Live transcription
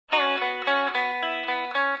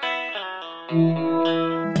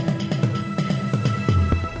You're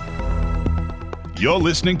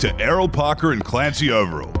listening to Errol Parker and Clancy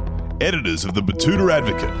Overall, editors of the Betoota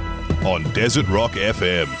Advocate, on Desert Rock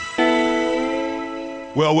FM.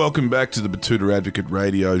 Well, welcome back to the Betoota Advocate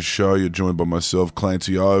radio show. You're joined by myself,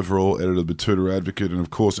 Clancy Overall, editor of the Betoota Advocate, and of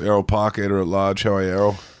course, Errol Parker, editor at large. How are you,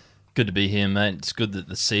 Errol? Good to be here, mate. It's good that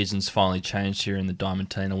the season's finally changed here in the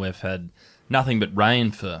Diamantina. We've had nothing but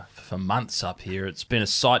rain for months up here. It's been a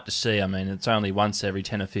sight to see. I mean, it's only once every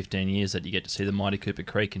 10 or 15 years that you get to see the mighty Cooper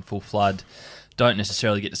Creek in full flood. Don't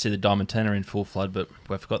necessarily get to see the Diamantina in full flood, but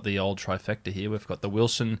we've got the old trifecta here. We've got the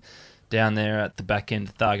Wilson down there at the back end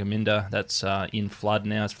of Thargomindah. That's in flood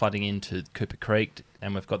now. It's flooding into Cooper Creek,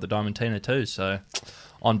 and we've got the Diamantina too. So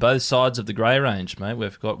on both sides of the Grey Range, mate,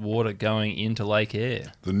 we've got water going into Lake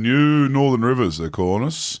Eyre. The new Northern Rivers, they're calling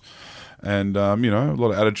us. And, a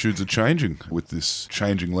lot of attitudes are changing with this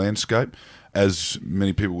changing landscape. As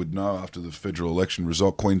many people would know, after the federal election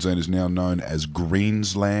result, Queensland is now known as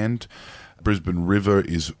Greensland. Brisbane River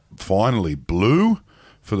is finally blue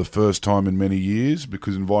for the first time in many years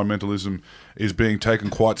because environmentalism is being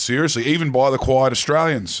taken quite seriously, even by the quiet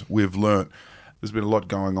Australians, we've learnt. There's been a lot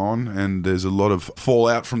going on, and there's a lot of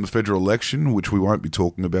fallout from the federal election, which we won't be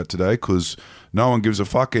talking about today because no one gives a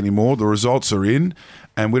fuck anymore. The results are in,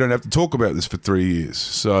 and we don't have to talk about this for 3 years.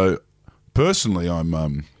 So, personally, I'm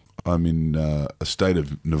in a state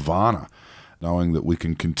of nirvana, knowing that we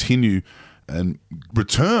can continue and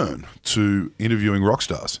return to interviewing rock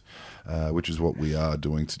stars, which is what we are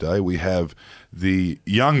doing today. We have the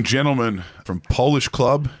young gentleman from Polish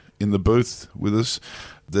Club in the booth with us.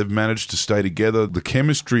 They've managed to stay together. The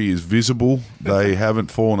chemistry is visible. They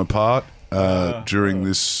haven't fallen apart during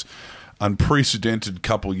this unprecedented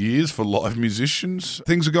couple of years for live musicians.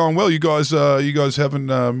 Things are going well. You guys haven't,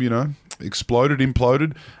 exploded,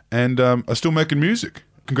 imploded, and are still making music.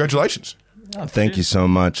 Congratulations. Oh, thank you so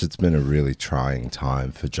much. It's been a really trying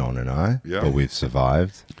time for John and I, but we've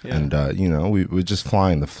survived. Yeah. And, we're just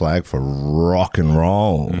flying the flag for rock and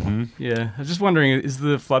roll. Mm-hmm. Yeah. I was just wondering, is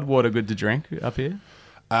the floodwater good to drink up here?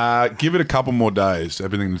 Give it a couple more days.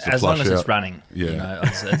 Everything needs to as flush long as out. it's running. Yeah.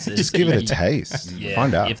 Just give it a taste. Yeah.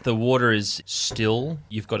 Find out. If the water is still,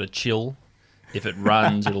 you've got to chill. If it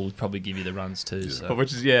runs, it'll probably give you the runs too. Yeah. So.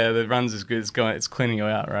 Which is, the runs is good. It's cleaning you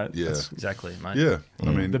out, right? Yeah. That's exactly, mate. Yeah.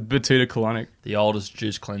 I mean, the Betoota colonic. The oldest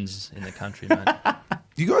juice cleanse in the country, mate.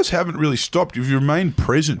 You guys haven't really stopped. You've remained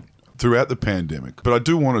present throughout the pandemic. But I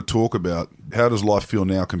do want to talk about how does life feel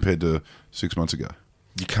now compared to 6 months ago?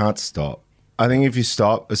 You can't stop. I think if you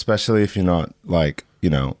stop, especially if you're not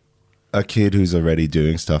a kid who's already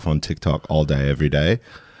doing stuff on TikTok all day, every day,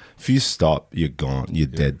 if you stop, you're gone. You're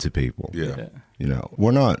dead to people. Yeah.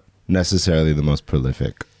 We're not necessarily the most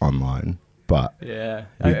prolific online, but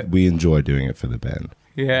we enjoy doing it for the band.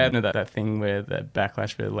 Yeah, I know that thing where the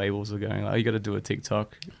backlash where labels are going, you got to do a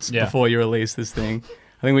TikTok before you release this thing.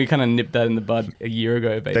 I think we kind of nipped that in the bud a year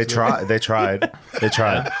ago, basically. They tried.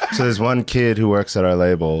 So there's one kid who works at our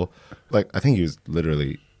label. I think he was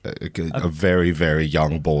literally a very, very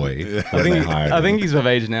young boy. I think he's of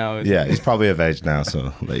age now. Yeah, he's probably of age now,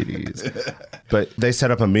 so ladies. But they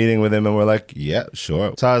set up a meeting with him and we're like, yeah,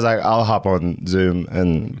 sure. So I was like, I'll hop on Zoom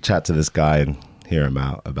and chat to this guy and hear him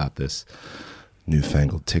out about this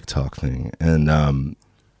newfangled TikTok thing. And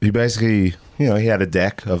he basically, he had a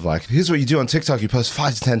deck of here's what you do on TikTok. You post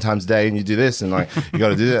 5 to 10 times a day and you do this and you got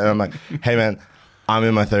to do that. And I'm like, hey man, I'm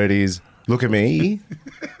in my 30s. Look at me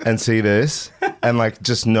and see this and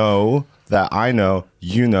just know that I know,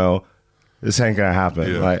 this ain't gonna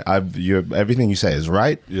happen. Yeah. Everything you say is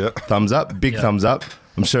right. Yeah. Thumbs up, big thumbs up.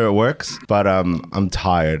 I'm sure it works, but I'm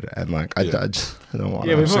tired and I don't want.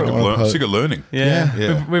 Yeah, I'm sick of learning.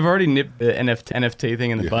 Yeah. We've already nipped the NFT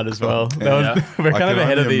thing in the bud as well. We're kind of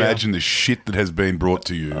ahead of the. I can imagine the shit that has been brought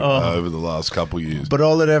to you over the last couple of years. But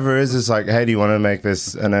all it ever is hey, do you want to make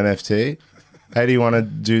this an NFT? Hey, do you want to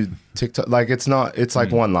do TikTok? It's not. It's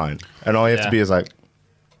one line, and all you have to be is no,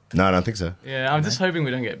 I don't think so. Yeah, I'm just hoping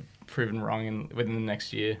we don't get proven wrong within the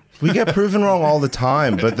next year. We get proven wrong all the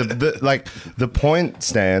time, but the point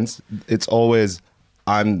stands. It's always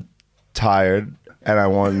I'm tired and I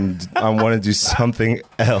want to do something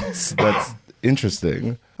else that's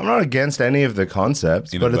interesting. I'm not against any of the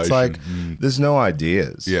concepts, but it's there's no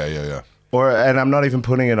ideas. Yeah. And I'm not even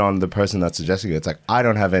putting it on the person that's suggesting it. It's like, I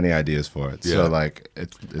don't have any ideas for it. Yeah. So, like,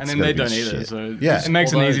 it's and then they don't either. shit. So Yeah. it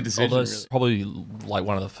makes an easy decision. Although Really. probably like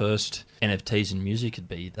one of the first NFTs in music could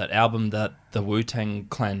be that album that the Wu-Tang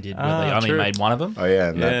Clan did, where they only true. made one of them. Oh, yeah.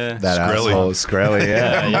 And Yeah. that Skrelly. asshole, Skrelly,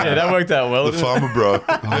 yeah. Yeah, that worked out well. The didn't it? farmer bro.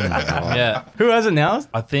 Yeah. Who has it now?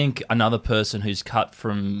 I think another person who's cut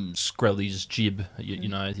from Skrelly's jib, you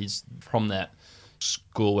know, he's from that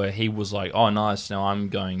school where he was like, oh, nice, now I'm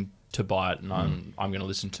going to buy it and I'm going to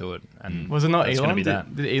listen to it. And Was it not it's Elon? Gonna be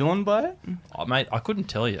that. Did Elon buy it? Oh, mate, I couldn't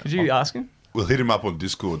tell you. Could you ask him? We'll hit him up on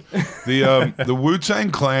Discord. The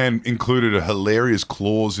Wu-Tang Clan included a hilarious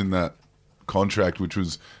clause in that contract, which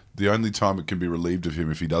was the only time it can be relieved of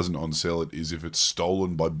him if he doesn't on-sell it is if it's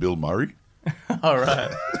stolen by Bill Murray. All right.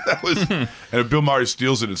 That was, and if Bill Murray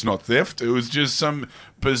steals it, it's not theft. It was just some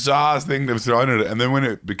bizarre thing they've thrown at it. And then when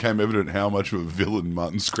it became evident how much of a villain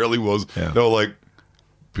Martin Shkreli was, they were like,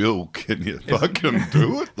 Bill, can you fucking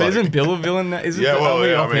do it? But Like, isn't Bill a villain? Isn't it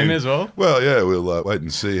only off him as well? Well, yeah, we'll wait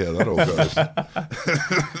and see how that all goes.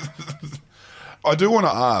 I do want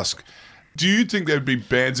to ask, do you think there'd be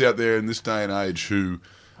bands out there in this day and age who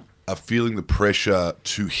are feeling the pressure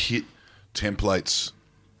to hit templates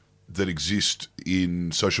that exist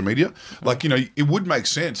in social media? Like, you know, it would make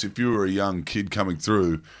sense if you were a young kid coming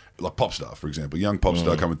through, like Popstar, for example, a young pop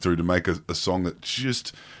star coming through to make a song that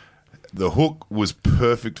just... The hook was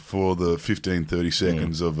perfect for the 15, 30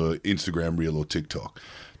 seconds of an Instagram reel or TikTok.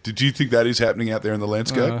 Did you think that is happening out there in the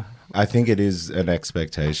landscape? I think it is an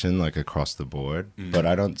expectation, like, across the board, but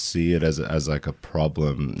I don't see it as like a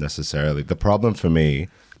problem necessarily. The problem for me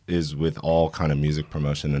is with all kind of music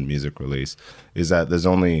promotion and music release is that there's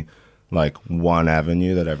only like one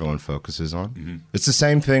avenue that everyone focuses on. It's the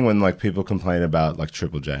same thing when like people complain about like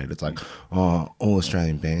Triple J. It's like, oh, all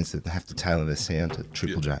Australian bands that have to tailor their sound to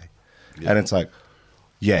Triple J. And it's like,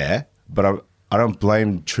 yeah, but I don't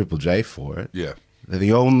blame Triple J for it. Yeah. They're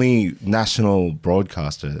the only national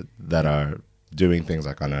broadcaster that are doing things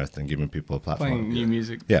like Unearthed and giving people a platform. Playing new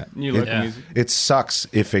music. Yeah. New local music. It sucks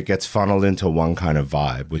if it gets funneled into one kind of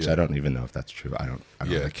vibe, which I don't even know if that's true. I don't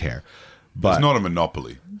really care. But It's not a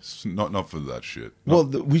monopoly. It's not for that shit. well,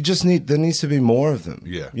 we just there needs to be more of them.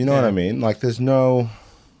 Yeah. You know what I mean? Like there's no,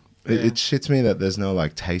 it shits me that there's no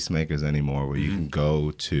like tastemakers anymore where you can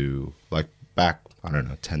go to like back, I don't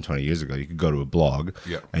know, 10, 20 years ago, you could go to a blog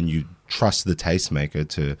and you trust the tastemaker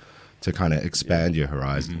to kind of expand your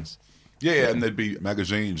horizons. Yeah, and there'd be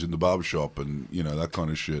magazines in the barbershop and, you know, that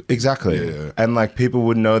kind of shit. Exactly. Yeah. And like people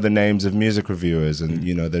would know the names of music reviewers and,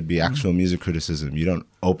 you know, there'd be actual music criticism. You don't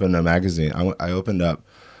open a magazine. I opened up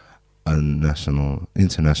a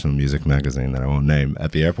international music magazine that I won't name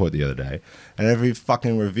at the airport the other day, and every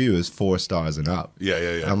fucking review is 4 stars and up.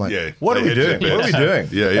 Yeah. I'm like, yeah. what are They we hedge doing? their What are we bets.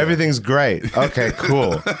 doing? Yeah. Everything's great. Okay,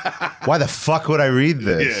 cool. Why the fuck would I read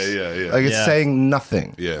this? Yeah. Like it's saying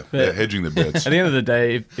nothing. Yeah, they're hedging their bets. At the end of the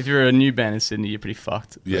day, if you're a new band in Sydney, you're pretty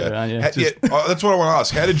fucked. Yeah. Aren't you? That's what I want to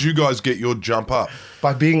ask. How did you guys get your jump up?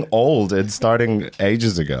 By being old and starting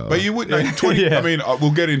ages ago. But you wouldn't know, 20. I mean, we'll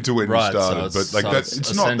get into when Right, you started, so it's, but like so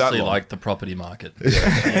it's not that essentially long. like the property market.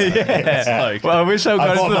 Yeah. Like, Well, I wish I got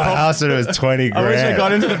I into bought the my house and it was 20 grand. I wish I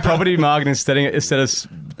got into the property market instead of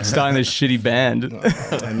starting this shitty band.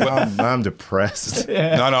 And now I'm depressed. No,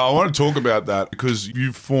 I want to talk about that because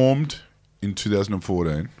you formed in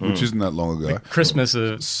 2014, which isn't that long ago. Christmas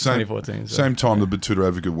of Same, 2014. So. same time the Batuta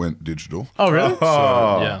Advocate went digital. Oh, really?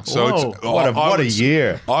 yeah. So Whoa. it's, What a would-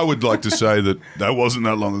 year. I would like to say that wasn't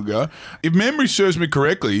that long ago. If memory serves me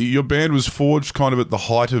correctly, your band was forged kind of at the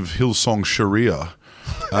height of Hillsong Sharia.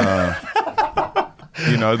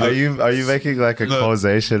 You know, Are you making like a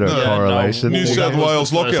causation or correlation? New Well, South that was Wales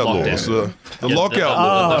the first lockout lockdown. laws. The lockout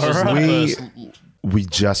laws. That was the first- We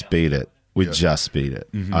just beat it. We just beat it.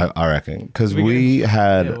 I reckon because we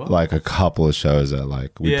had what? like a couple of shows that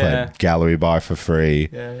like we Yeah. played Gallery Bar for free.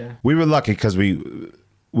 Yeah. We were lucky because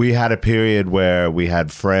we had a period where we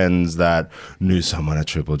had friends that knew someone at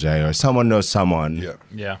Triple J or someone knows someone. Yeah.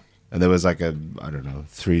 Yeah. And there was like a, I don't know,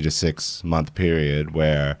 3 to 6 month period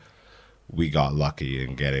where we got lucky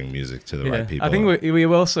in getting music to the right people. I think we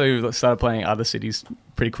also started playing other cities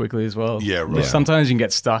pretty quickly as well. Yeah, right. Sometimes you can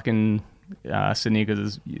get stuck in Sydney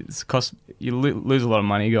because you lose a lot of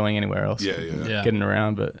money going anywhere else. Yeah. Yeah. Getting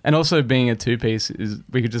around, and also being a 2-piece is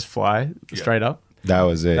we could just fly straight up. that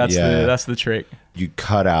was it. That's the trick. You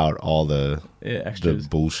cut out all the Extras.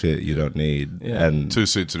 bullshit you don't need. Yeah. And 2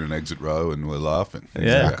 seats in an exit row and we're laughing.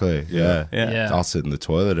 exactly. Yeah. Yeah. I'll sit in the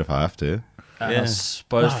toilet if I have to. And Yeah. I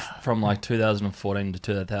suppose from like 2014 to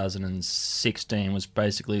 2016 was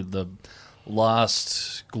basically the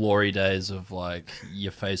last glory days of like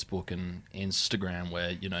your Facebook and Instagram,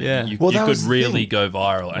 where you that could was the really thing. go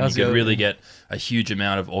viral and you could really get a huge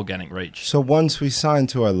amount of organic reach. So once we signed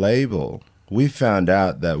to our label, we found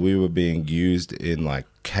out that we were being used in like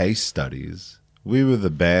case studies. We were the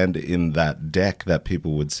band in that deck that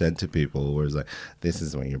people would send to people, where it's like, this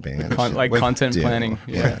is when you're band. Content Yeah. planning.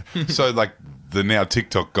 Yeah. So like the now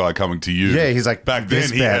TikTok guy coming to you. Yeah, he's like, back then this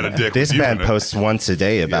he band, had a deck. This with you band in it. posts once a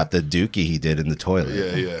day about the dookie he did in the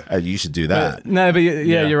toilet. Yeah. You should do that. No, but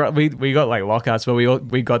you're right. We got like lockouts, but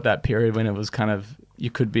we got that period when it was kind of, you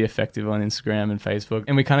could be effective on Instagram and Facebook,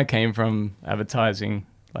 and we kind of came from advertising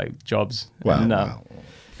like jobs. Wow. And,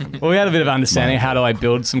 well, we had a bit of understanding how do I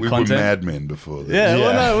build some We content. were madmen before this. Yeah,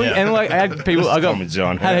 well, no, and like I had people, I got Call me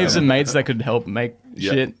John. had heaps of mates that could help make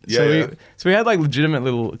Yeah. shit. Yeah, So we had like legitimate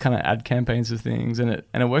little kind of ad campaigns of things, and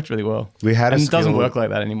it worked really well. We had a and it doesn't skill- work like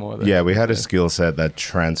that anymore. Though. Yeah, we had a skill set that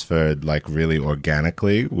transferred like really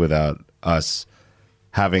organically without us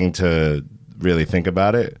having to really think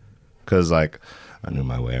about it. Because like I knew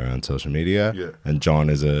my way around social media. Yeah. And John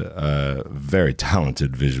is a very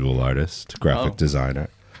talented visual artist, graphic designer.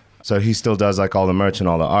 So he still does like all the merch and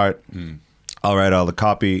all the art. I'll write all the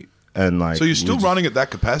copy and like. So you're still we just- running at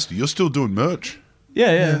that capacity. You're still doing merch.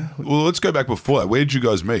 Yeah. Well, let's go back before that. Where did you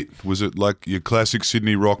guys meet? Was it like your classic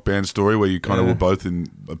Sydney rock band story where you kind of were both in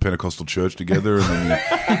a Pentecostal church together? And then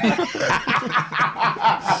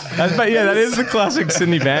But yeah, that is the classic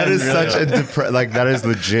Sydney band. That is really. such a like that is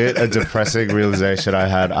legit a depressing realization I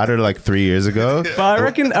had. I don't know, like 3 years ago. But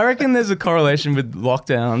I reckon there's a correlation with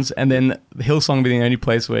lockdowns, and then Hillsong being the only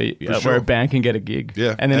place where sure. a band can get a gig.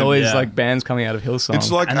 Yeah. and then And- all these Yeah. like bands coming out of Hillsong.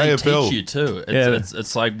 it's like And they AFL. teach you too.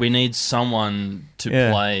 It's like we need someone to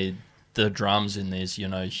play the drums in these,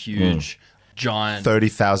 huge, giant.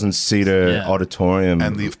 30,000 seater Yeah. auditorium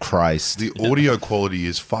And the- of Christ. The audio quality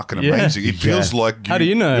is fucking Yeah. amazing. It feels like How do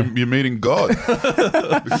you know? you're meeting God.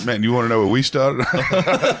 Man, you want to know where we started?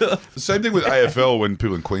 The same thing with AFL when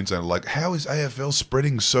people in Queensland are like, how is AFL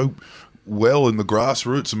spreading so well in the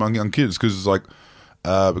grassroots among young kids? Because it's like,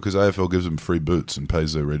 because AFL gives them free boots and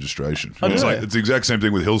pays their registration. It's like it's the exact same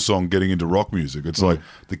thing with Hillsong getting into rock music. It's like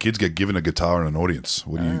the kids get given a guitar and an audience.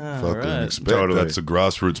 What do you fucking right. expect? Totally. That's a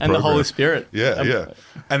grassroots and program. the Holy Spirit. Yeah.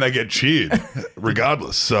 And they get cheered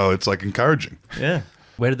regardless. So it's like encouraging. Yeah.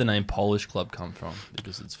 Where did the name Polish Club come from?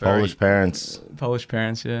 Because it's very Polish parents, Polish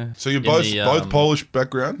parents. Yeah. So you're both the, both Polish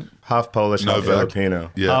background? half Polish, half Novak. Filipino.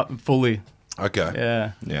 Yeah. Fully. Okay.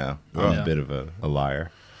 Yeah. Yeah, I'm Yeah. a bit of a liar.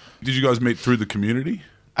 Did you guys meet through the community?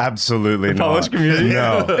 Absolutely not. Polish community?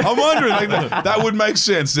 No. I'm wondering, like, that would make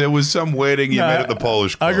sense. There was some wedding you No, met at the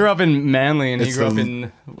Polish club. I grew up in Manly, and It's he grew up the-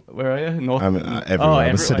 in where are you? North. I'm everywhere.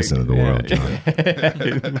 I'm a citizen of the world,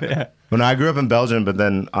 John. When I grew up in Belgium, but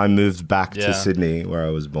then I moved back Yeah. to Sydney, where I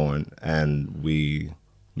was born, and we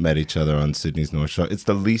met each other on Sydney's North Shore. It's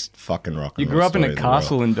the least fucking rock and You roll grew up in story a the world.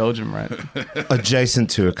 castle in Belgium, right? Adjacent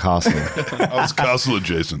to a castle. I was castle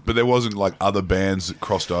adjacent, but there wasn't like other bands that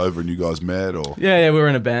crossed over and you guys met, or Yeah, we were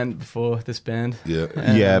in a band before this band. yeah.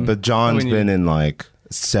 Yeah, but John's when you- been in like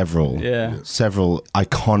several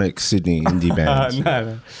iconic Sydney indie bands.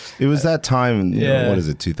 No. It was that time, you know, Yeah. what is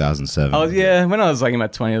it, 2007? When I was like in my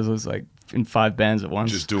 20s, I was like in 5 bands at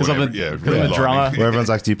once. Just doing I'm a, every- yeah, 'cause I'm a redlining. drummer. Where everyone's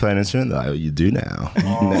like, do you play an instrument? Like, you do now.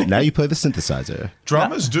 Now you play the synthesizer.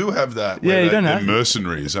 Drummers do have that. Yeah, where you don't they're have-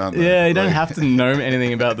 mercenaries, aren't they? Yeah, you don't Like, have to know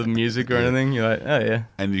anything about the music or anything. You're like, oh yeah,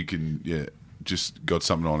 and you can just got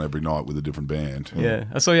something on every night with a different band. yeah.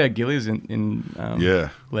 I saw Gillies in Yeah,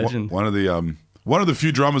 Legend. One of the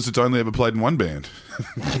few drummers that's only ever played in one band.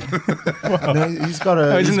 No, he's got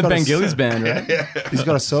a. Oh, he's in the got a Ben s- Gillies band, right? He's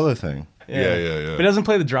got a solo thing. Yeah. But he doesn't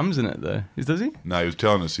play the drums in it though. Does he? No, he was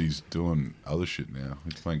telling us he's doing other shit now.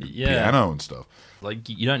 He's playing Yeah. piano and stuff. Like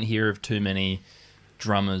you don't hear of too many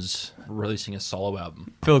drummers releasing a solo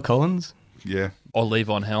album. Phil Collins. Yeah, Or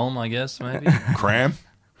Levon Helm, I guess, maybe. Cram.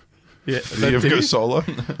 Yeah. Did he ever go solo?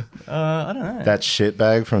 I don't know. That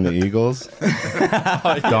shitbag from the Eagles.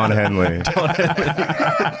 Don Henley.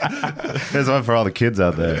 There's one for all the kids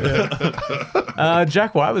out there.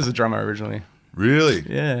 Jack White was the drummer originally. Really?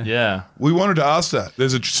 Yeah. Yeah. We wanted to ask that.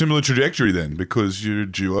 There's a similar trajectory then because you're a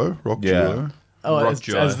duo, rock Yeah. duo. Oh, Rock as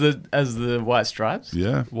duo. the White Stripes.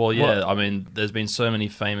 Yeah. Well, yeah. I mean, there's been so many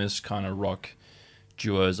famous kind of rock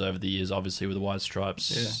duos over the years. Obviously, with the White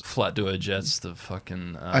Stripes, Flat Duo Jets, the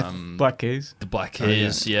fucking Black Keys. the Black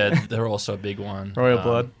Keys. yeah, they're also a big one. Royal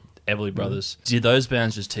Blood. Everly Brothers. Did those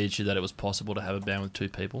bands just teach you that it was possible to have a band with 2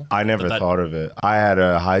 people? I never That- thought of it. I had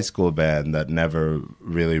a high school band that never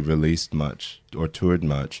really released much or toured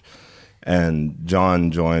much. And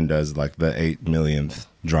John joined as like the 8 millionth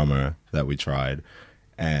drummer that we tried.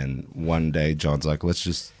 And one day John's like, let's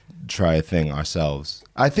just try a thing ourselves.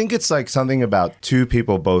 I think it's like something about two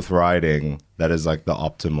people both writing that is like the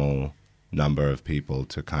optimal number of people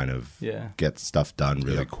to kind of get stuff done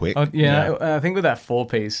really quick. I think with that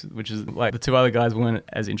 4-piece, which is like the two other guys weren't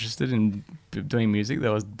as interested in doing music, they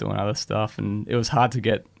was doing other stuff, and it was hard to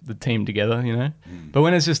get the team together, you know. But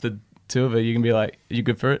when it's just the two of it, you can be like, "Are you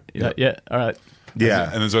good for it?" You're like, "Yeah, all right."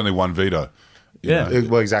 Yeah, and there's only one veto. Yeah.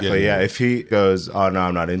 Well, exactly. Yeah. If he goes, "Oh no,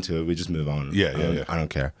 I'm not into it," we just move on. Yeah. I don't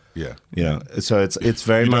care. Yeah. You know, so it's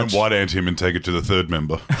very you much. don't white ant him and take it to the third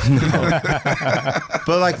member.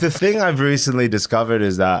 But like the thing I've recently discovered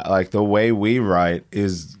is that like the way we write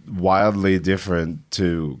is wildly different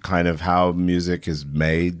to kind of how music is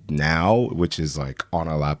made now, which is like on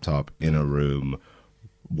a laptop in a room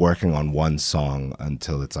working on one song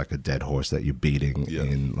until it's like a dead horse that you're beating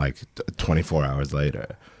in like 24 hours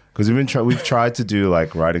later. Because we've tried to do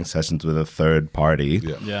like writing sessions with a third party,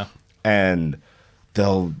 and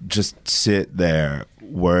they'll just sit there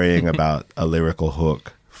worrying about a lyrical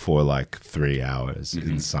hook for like 3 hours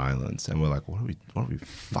in silence, and we're like, "What are we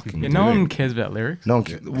fucking doing?" No one cares about lyrics. No one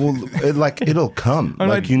cares. Well, it'll come.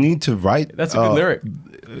 Like you need to write. That's a good lyric.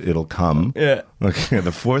 It'll come. Yeah. Okay,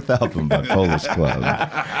 the fourth album by Polish Club.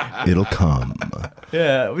 It'll come.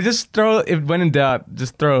 Yeah, we just throw it when in doubt.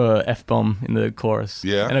 Just throw a F-bomb in the chorus.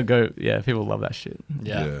 Yeah, and it'll go. Yeah, people love that shit.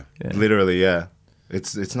 Yeah. Literally, yeah.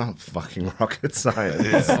 It's not fucking rocket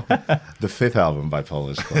science. The fifth album by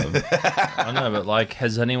Polish Club. I know, but like,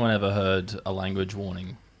 has anyone ever heard a language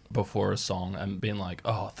warning before a song and been like,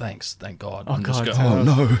 "Oh, thank God"? Oh, God,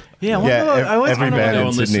 No. Yeah, every band in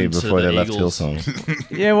listen Sydney to before the they left Eagles.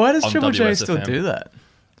 Hillsong. Yeah, why does On Triple J WSFM. still do that?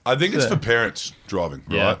 I think it's for parents driving,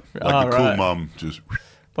 Yeah. right? Like the cool right. mum just...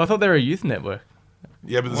 Well, I thought they were a youth network.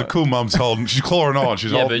 Yeah, but there's a cool mum's holding... She's clawing on.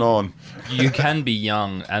 She's Yeah, holding but- on. You can be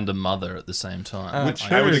young and a mother at the same time.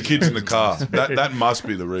 And with the kids in the car. That must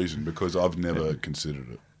be the reason, because I've never considered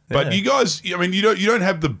it. But you guys, I mean, you don't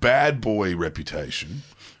have the bad boy reputation.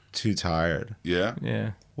 Too tired. Yeah?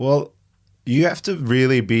 Yeah. Well, you have to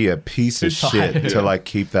really be a piece of shit to like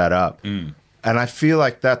keep that up. And I feel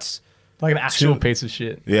like that's Like an actual piece of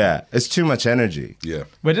shit. it's too much energy. Yeah.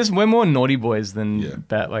 We're more naughty boys than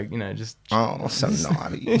bad, like, you know, just Oh, so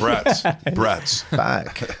naughty. Brats.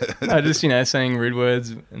 Fuck. just, you know, saying rude words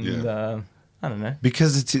and I don't know.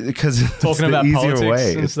 Because it's Talking the about easier politics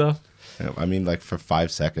way. and stuff. I mean, like for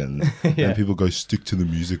 5 seconds, and people go, "Stick to the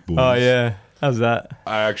music, boys." Oh yeah. How's that?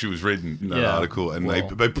 I actually was reading that Yeah. article, and Well-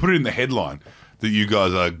 they put it in the headline that you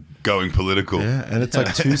guys are going political. Yeah, and it's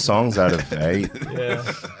like 2 songs out of 8, Yeah.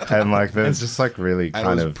 and like there's just like really And kind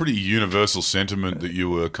it was of pretty universal sentiment that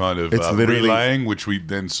you were kind of It's literally- relaying, which we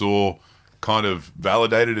then saw kind of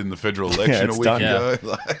validated in the federal election it's a week done.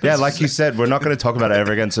 ago. like you said, we're not going to talk about it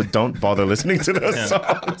ever again, so don't bother listening to those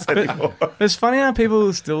songs anymore. It's funny how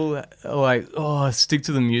people still are like, oh, stick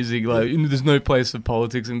to the music. Like, there's no place for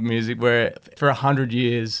politics in music. Where for 100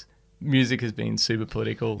 years, music has been super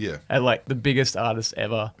political. Yeah. And like the biggest artists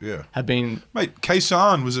ever have been. Mate,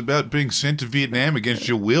 Khe-Sanh was about being sent to Vietnam against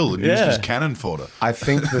your will and used as cannon fodder. I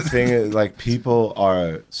think the thing is, like, people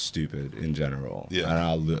are stupid in general, and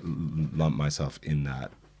I'll lump myself in that.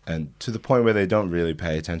 And to the point where they don't really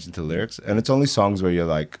pay attention to lyrics, and it's only songs where you're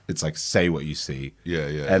like, it's like, say what you see,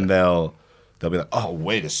 and they'll be like, oh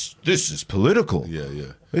wait, this is political,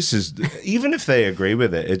 this is, even if they agree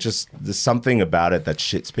with it, there's something about it that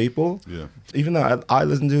shits people. Even though I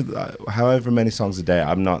listen to however many songs a day,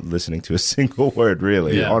 I'm not listening to a single word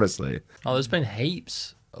really, honestly. Oh, there's been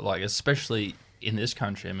heaps, like especially in this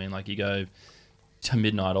country. I mean, like you go to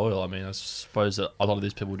Midnight Oil. I mean, I suppose that a lot of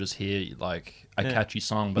these people just hear like a catchy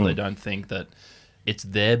song, but they don't think that it's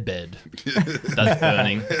their bed that's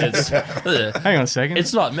burning. Hang on a second.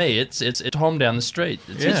 It's not me. It's Tom down the street.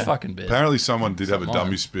 It's his fucking bed. Apparently someone did have a not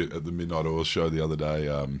dummy mine. spit at the Midnight Oil show the other day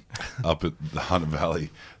up at the Hunter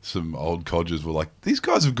Valley. Some old codgers were like, these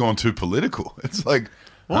guys have gone too political. It's like,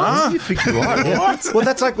 What do you think you are? What? Well,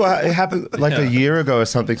 that's like what it happened like a year ago or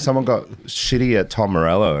something. Someone got shitty at Tom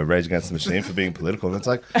Morello at Rage Against the Machine for being political. And it's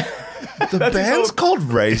like, the band's called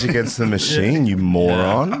Rage Against the Machine, you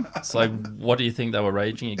moron. It's like, what do you think they were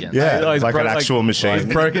raging against? Yeah, Oh, he's like an actual machine.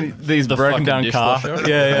 He's broken. These The broken fucking down car. dishwasher?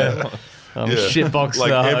 Yeah. Shitbox.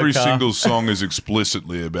 like every car. single song is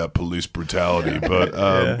explicitly about police brutality, but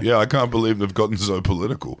I can't believe they've gotten so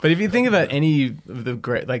political. But if you think about any of the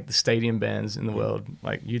great, like the stadium bands in the world,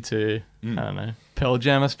 like U2, I don't know, Pearl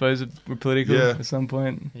Jam, I suppose, were political Yeah. at some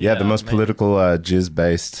point. Yeah, the most maybe. political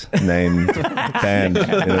jizz-based named band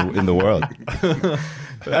in the world.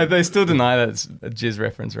 They still deny that it's a jizz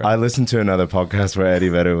reference, right? I listened to another podcast where Eddie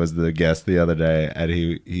Vedder was the guest the other day, and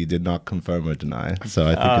he did not confirm or deny. So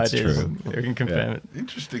I think it's it is. true. We can confirm it.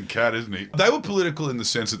 Interesting cat, isn't he? They were political in the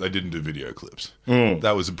sense that they didn't do video clips.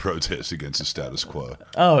 That was a protest against the status quo.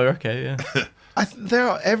 Oh, okay, yeah. There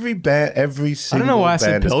are every band, every I single don't know why I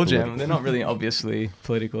said band is Pearl Jam. political. They're not really obviously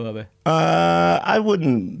political, are they? I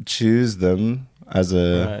wouldn't choose them as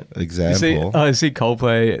a Right. example. I see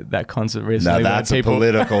Coldplay, that concert Now recently. where that's a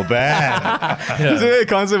political band. Is it a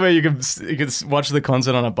concert where you could watch the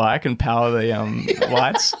concert on a bike and power the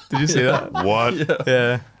lights? Did you see that? What?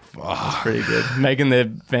 Yeah. It's pretty good. Making their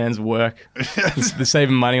fans work. They're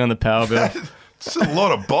saving money on the power bill. It's a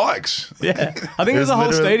lot of bikes. Yeah. I think it was a whole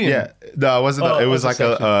literally- stadium. Yeah, no, it wasn't. Oh, it it was was like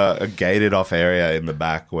a a gated off area in the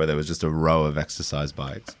back where there was just a row of exercise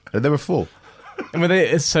bikes, and they were full. And were they,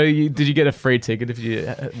 did you get a free ticket if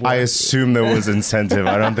you... I assume there was incentive.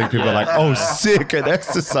 I don't think people are like, "Oh, sick, an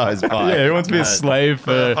exercise bike." Yeah, who wants to be a slave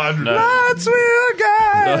for... 100, That's will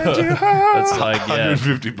guide you home. It's like, yeah,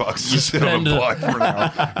 $150 to sit on spend a it- bike for an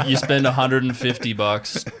hour. you spend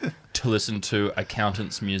 $150 to listen to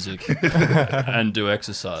accountants' music and do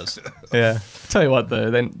exercise. Yeah. Tell you what, though,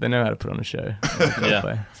 they know how to put on a show.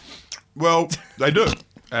 Yeah. Well, they do.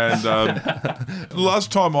 And the last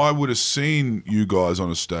time I would have seen you guys on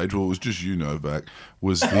a stage, well, it was just you, Novak,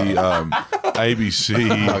 was the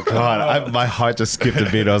ABC. Oh God, my heart just skipped a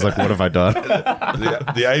beat. I was like, "What have I done?"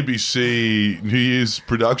 the ABC New Year's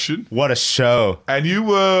production. What a show! And you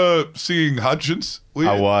were singing Hutchins. were you?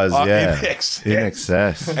 I was, yeah, In excess. in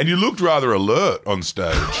excess. And you looked rather alert on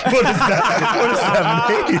stage. What does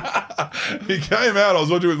that mean? He came out, I was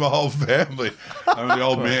watching with my whole family. And the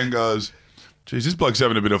old man goes, "Geez, this bloke's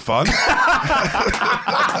having a bit of fun."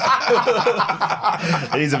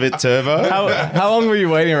 He's a bit turbo. How long were you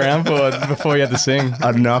waiting around for before you had to sing?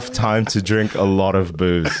 Enough time to drink a lot of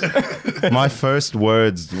booze. My first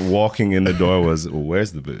words walking in the door was,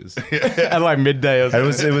 "Where's the booze?" At like midday or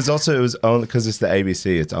And something. it was only because it's the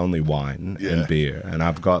ABC. It's only wine Yeah. and beer, and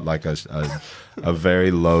I've got like a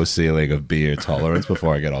very low ceiling of beer tolerance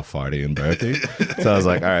before I get all farty and birthday. So I was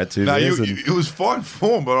like, all right, two No, beers. it was fine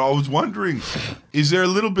form, but I was wondering, is there a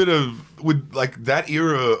little bit of, with like that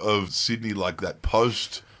era of Sydney, like that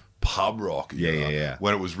post pub rock era, Yeah.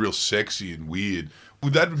 when it was real sexy and weird,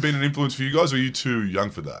 would that have been an influence for you guys, or are you too young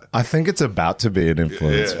for that? I think it's about to be an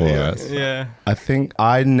influence Yeah, for yeah. us. Yeah. I think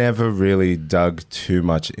I never really dug too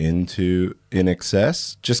much into In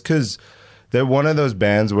Excess, just because they're one of those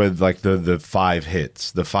bands where like the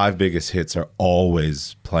five biggest hits are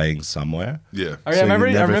always playing somewhere. Yeah. Oh, yeah, So I remember,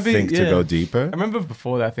 you never I remember, think to go deeper. I remember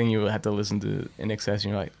before that thing you had to listen to In Excess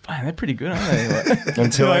and you're like, man, they're pretty good, aren't they? Like,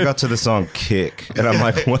 Until I got to the song Kick, and I'm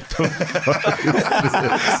like, what the fuck is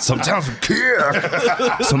this? Sometimes I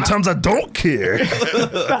care. Sometimes I don't care.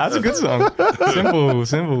 that's a good song.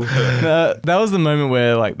 Simple. That was the moment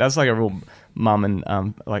where like that's like a real mum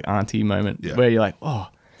and like auntie moment Yeah. where you're like, oh,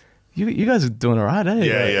 you guys are doing all right, eh? Yeah, Like,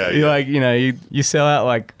 yeah, You're yeah. like, you know, you sell out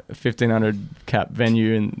like a 1,500 cap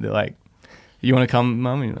venue and they're like, you want to come,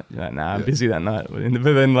 mum? And you're like, nah, I'm busy that night. But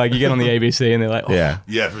then like you get on the ABC and they're like, oh, Yeah.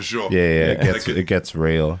 Yeah, for sure. Yeah, They it gets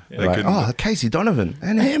real. They Like, can- oh, Casey Donovan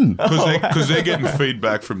and him. Because they're getting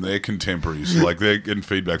feedback from their contemporaries. Like, they're getting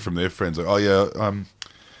feedback from their friends. Like, oh, yeah,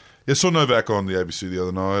 yeah, saw Novak on the ABC the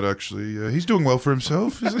other night, actually. He's doing well for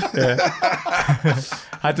himself, isn't he?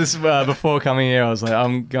 I had to, before coming here, I was like,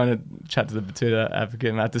 I'm going to chat to the Batuta advocate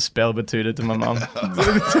and I had to spell Batuta to my mum.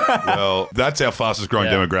 Well, that's our fastest growing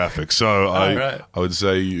Yeah. demographic. So right. I would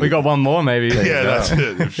say... You, We got one more, maybe. yeah, that's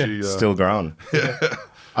it. If she, Still grown.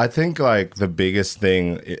 I think like the biggest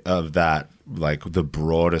thing of that, like the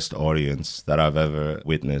broadest audience that I've ever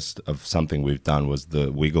witnessed of something we've done was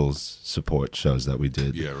the Wiggles support shows that we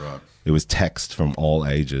did. Yeah, right. It was text from all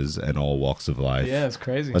ages and all walks of life. Yeah, it's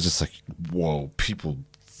crazy. I was just like, whoa, people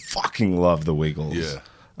fucking love the Wiggles. Yeah.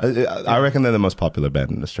 I reckon they're the most popular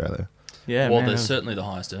band in Australia. Yeah, Well, man. they're certainly the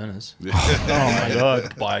highest earners Oh my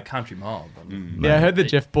god. by a country mile. Yeah, I heard that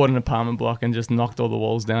Jeff bought an apartment block and just knocked all the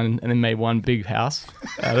walls down and then made one big house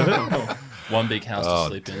out of it. One big house to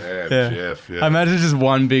sleep in. Damn, Yeah. Jeff, I yeah. imagine just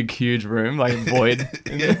one big, huge room, like void.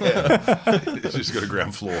 It's just got a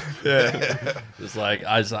ground floor. It's like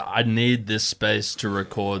I need this space to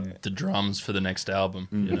record the drums for the next album.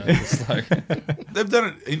 You know, it's like They've done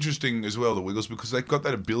it interesting as well, the Wiggles, because they've got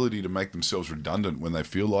that ability to make themselves redundant when they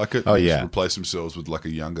feel like it. Oh, They just yeah. replace themselves with like a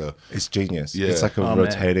younger... It's genius. Yeah. It's like a Oh, man.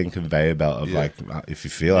 rotating conveyor belt of Yeah. like, if you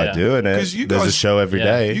feel Yeah. like doing it, 'Cause you there's a guys- show every Yeah.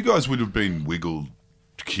 day. You guys would have been Wiggle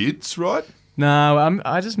kids, right? No,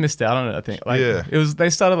 I just missed out on it. I think. Like, Yeah. it was. They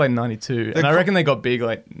started like '92, and I cro- reckon they got big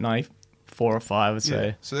like '94 or '5. I'd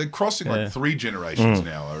say. So they're crossing like Yeah. 3 generations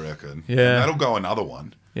now, I reckon. Yeah. And that'll go another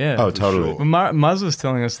one. Yeah. Oh, totally. sure. Well, Muzz was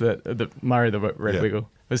telling us that Murray the Red Yeah. Wiggle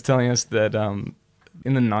was telling us that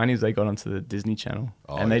in the '90s they got onto the Disney Channel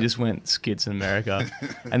and they yeah. just went skits in America,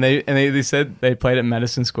 and they said they played at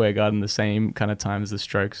Madison Square Garden the same kind of time as the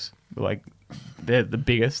Strokes, like they're the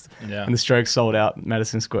biggest, Yeah. and the Strokes sold out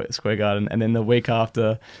Madison Square Garden, and then the week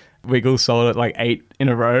after. Wiggle sold it like 8 in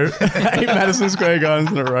a row, 8 Madison Square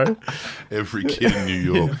Gardens in a row. Every kid in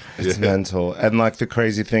New York. It's mental. And like the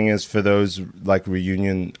crazy thing is for those like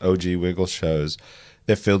reunion OG Wiggle shows,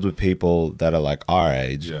 they're filled with people that are like our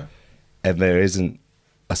age. Yeah. And there isn't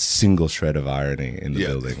a single shred of irony in the Yeah.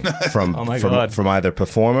 building from Oh my God. from either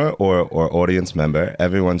performer or audience member.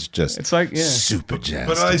 Everyone's just It's like, yeah. super jazzed.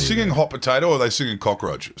 But are they to be singing there. hot potato or are they singing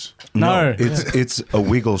cockroaches? No. it's a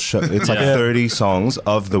Wiggle show. It's like Yeah. 30 songs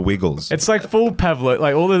of the Wiggles. It's like full Pavlov,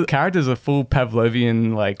 like all the characters are full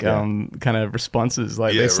Pavlovian, like kind of responses.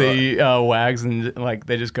 Like Yeah, they see wags and like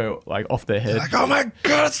they just go like off their head. Like, oh my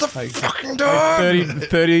God, it's the fucking dog!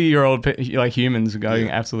 30-year-old like humans going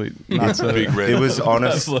absolute nuts. over Big it. red. It was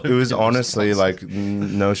honest. Pavlov It was in honestly like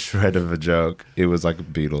no shred of a joke. It was like a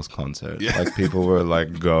Beatles concert. Yeah. Like people were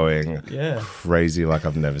like going Yeah. crazy like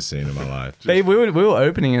I've never seen in my life. We were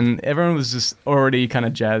opening and everyone was just already kind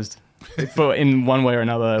of jazzed for in one way or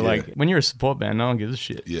another. Like when you're a support band, no one gives a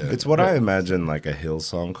shit. Yeah. It's what I imagine like a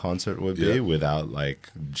Hillsong concert would be Yeah. without like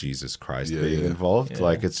Jesus Christ Yeah, being yeah. involved. Yeah.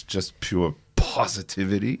 Like it's just pure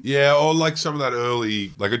positivity. Yeah, or like some of that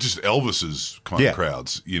early, like it's just Elvis's kind Yeah. of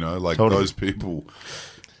crowds, you know, like Totally. those people.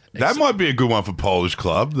 That might be a good one for Polish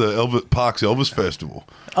Club, the Parks Elvis Festival.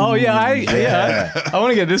 Oh yeah, I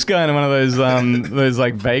want to get this guy in one of those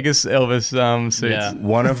like Vegas Elvis suits. Yeah.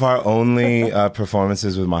 One of our only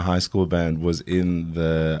performances with my high school band was in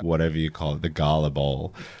the whatever you call it, the gala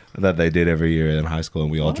ball that they did every year in high school,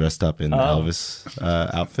 and we all dressed up in Elvis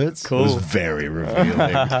outfits. Cool. It was very revealing.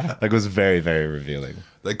 Like it was very, very revealing.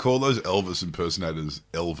 They call those Elvis impersonators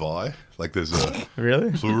Elvi. Like there's a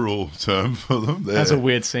Really? plural term for them. That's a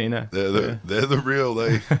weird scene. They're the real.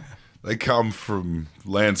 They come from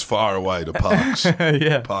lands far away to Parks,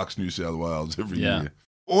 Yeah. Parks, New South Wales every Yeah. year.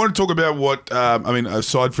 I want to talk about what I mean.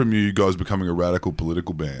 Aside from you guys becoming a radical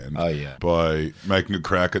political band, Oh, yeah. by making a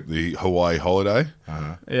crack at the Hawaii holiday,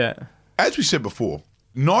 Yeah. as we said before,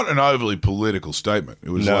 not an overly political statement.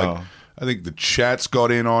 It was No. like I think the chats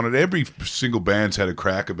got in on it. Every single band's had a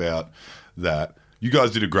crack about that. You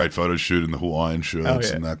guys did a great photo shoot in the Hawaiian shirts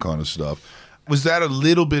yeah. and that kind of stuff. Was that a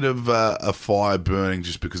little bit of a fire burning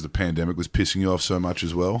just because the pandemic was pissing you off so much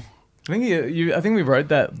as well? I think I think we wrote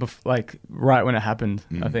that like right when it happened.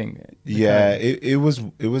 I think. Yeah, it was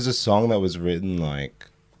a song that was written like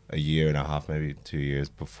a year and a half, maybe 2 years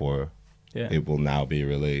before Yeah. it will now be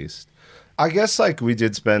released. I guess like we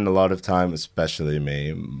did spend a lot of time, especially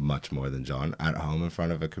me, much more than John, at home in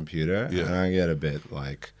front of a computer. Yeah. And I get a bit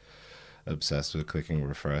like obsessed with clicking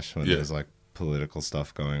refresh when Yeah. there's like political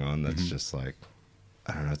stuff going on that's just like,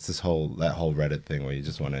 I don't know, it's that whole Reddit thing where you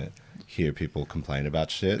just want to hear people complain about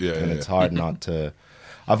shit. Yeah, and yeah, it's hard not to.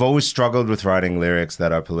 I've always struggled with writing lyrics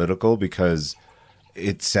that are political because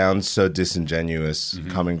it sounds so disingenuous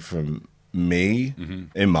coming from me,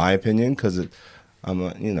 in my opinion, because I'm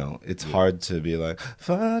like, you know, it's hard to be like,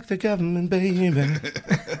 fuck the government, baby.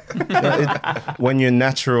 When your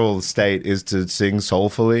natural state is to sing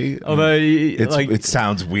soulfully, Although it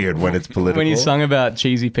sounds weird when it's political. when you sung about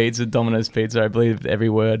cheesy pizza, Domino's pizza, I believed every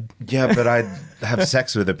word. Yeah, but I'd have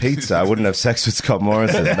sex with a pizza. I wouldn't have sex with Scott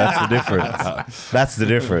Morrison. That's the difference. That's the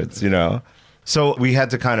difference, you know? So we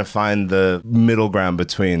had to kind of find the middle ground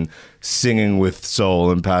between singing with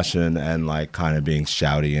soul and passion and like kind of being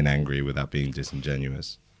shouty and angry without being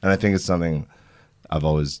disingenuous. And I think it's something I've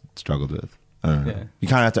always struggled with. I don't know. Yeah. You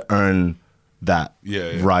kind of have to earn that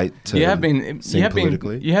right to sing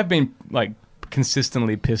politically. You have been like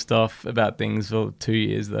consistently pissed off about things for 2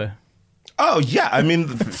 years though. Oh, yeah. I mean,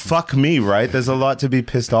 fuck me, right? There's a lot to be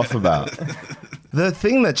pissed off about. The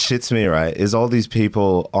thing that shits me, right, is all these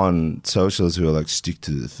people on socials who are like, stick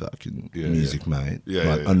to the fucking music, mate. Yeah,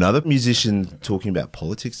 Like, yeah. another musician talking about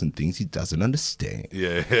politics and things he doesn't understand.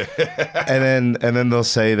 Yeah. And then they'll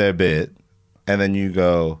say their bit, and then you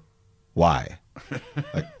go, why?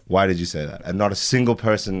 Like, why did you say that? And not a single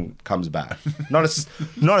person comes back. Not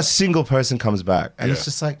a single person comes back. And it's Yeah.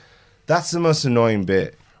 just like, that's the most annoying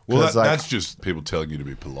bit. Well, 'Cause, like, that's just people telling you to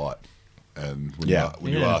be polite. And when, Yeah.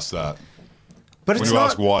 you Yeah. ask that, but when it's you not,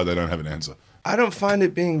 ask why, they don't have an answer. I don't find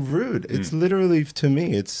it being rude. It's literally, to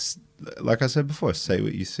me, it's like I said before, say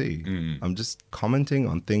what you see. I'm just commenting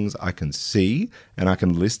on things I can see, and I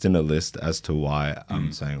can list in a list as to why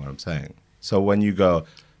I'm saying what I'm saying. So when you go,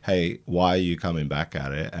 hey, why are you coming back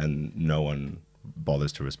at it? And no one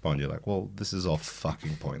bothers to respond. You're like, well, this is all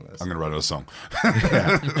fucking pointless. I'm going to write a song.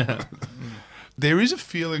 There is a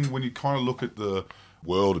feeling when you kind of look at the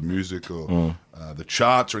world of music or the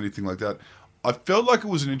charts or anything like that. I felt like it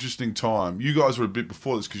was an interesting time. You guys were a bit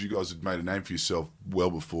before this because you guys had made a name for yourself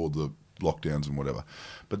well before the lockdowns and whatever.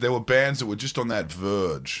 But there were bands that were just on that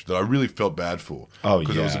verge that I really felt bad for. Oh,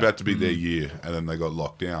 because it was about to be their year and then they got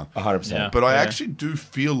locked down. 100%. Yeah. But I actually do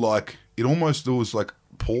feel like there was like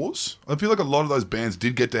pause. I feel like a lot of those bands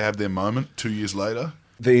did get to have their moment 2 years later.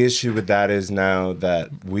 The issue with that is now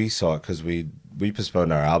that we saw it because we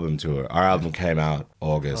postponed our album tour. Our album came out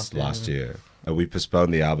August last year. And we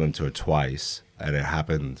postponed the album tour twice, and it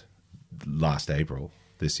happened last April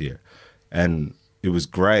this year. And it was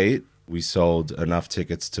great. We sold enough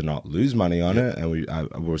tickets to not lose money on it, and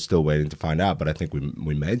we're still waiting to find out. But I think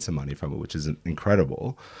we made some money from it, which is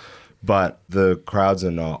incredible. But the crowds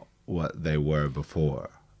are not what they were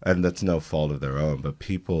before. And that's no fault of their own, but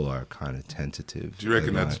people are kind of tentative. Do you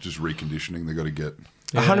reckon that's just reconditioning? They got to get...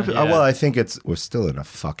 100%. Yeah. Well, I think we're still in a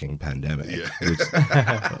fucking pandemic, Yeah.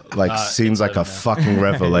 which seems like a fucking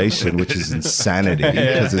revelation, which is insanity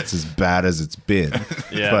because it's as bad as it's been.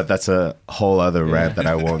 Yeah. But that's a whole other rant that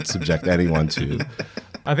I won't subject anyone to.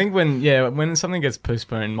 I think when something gets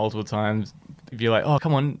postponed multiple times, if you're like, oh,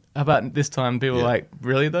 come on, how about this time? People are like,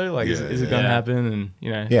 really though? Like, is it going to happen? And, you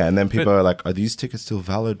know. Yeah, and then people are like, are these tickets still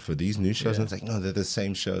valid for these new shows? And it's like, no, they're the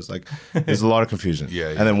same shows. Like, there's a lot of confusion. Yeah.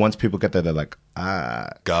 And then once people get there, they're like,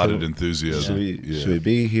 Guarded enthusiasm. should we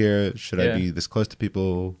be here? Should I be this close to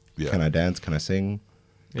people? Yeah. Can I dance? Can I sing?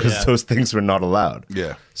 Because Yeah. those things were not allowed.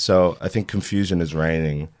 Yeah. So I think confusion is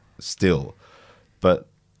reigning still, but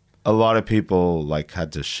a lot of people like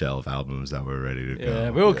had to shelve albums that were ready to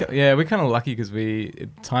Yeah, go. we're kind of lucky because it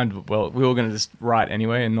timed well. We were going to just write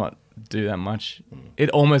anyway and not do that much.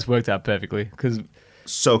 It almost worked out perfectly because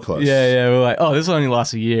So close. we were like, oh, this will only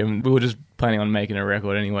last a year, and we were just planning on making a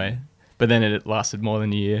record anyway. But then it lasted more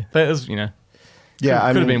than a year. But it was, Yeah,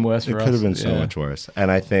 could have been worse for It could us. have been so Yeah. much worse.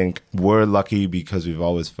 And I think we're lucky because we've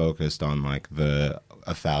always focused on like the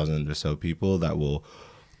 1,000 or so people that will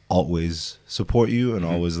always support you and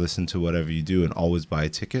always listen to whatever you do and always buy a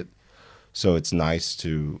ticket. So it's nice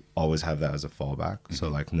to always have that as a fallback. So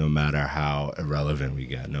like no matter how irrelevant we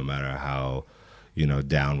get, no matter how,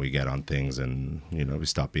 down we get on things and, we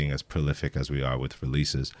stop being as prolific as we are with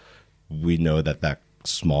releases, we know that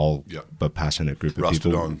small but passionate group of Rusted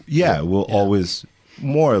people on. will always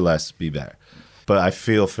more or less be there. But I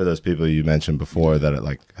feel for those people you mentioned before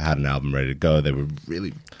that had an album ready to go. They were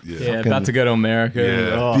really about to go to America.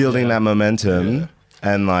 Yeah. And, building that momentum. Yeah.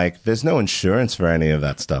 And there's no insurance for any of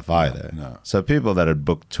that stuff either. No. So people that had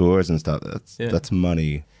booked tours and stuff, that's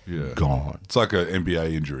money Yeah. gone. It's like an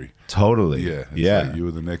NBA injury. Totally. Yeah. It's Yeah. like you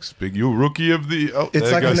were the next you're rookie of the... Oh, It's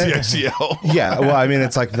there like goes an- the ACL. Yeah. Well, I mean,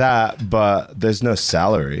 it's like that, but there's no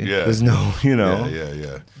salary. Yeah. There's no,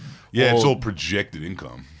 Yeah, it's Or- all projected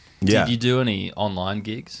income. Yeah. Did you do any online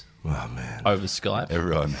gigs Oh, man. over Skype?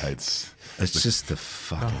 Everyone hates... It's just the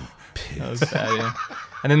fucking that was pit. bad, yeah.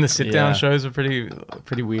 And then the sit-down Yeah. shows were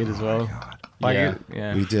pretty weird as well. Like,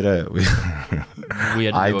 Yeah. We did a... We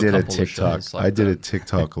had to I do did a couple of TikTok. shows like I did a that.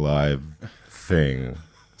 TikTok live thing,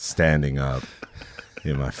 standing up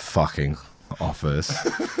in my fucking office,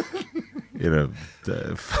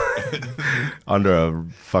 under a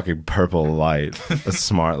fucking purple light, a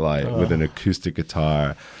smart light with an acoustic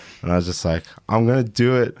guitar, and I was just like, I'm gonna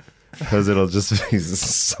do it. Because it'll just be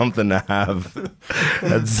something to have.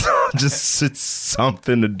 It's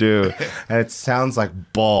something to do. And it sounds like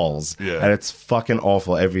balls. Yeah. And it's fucking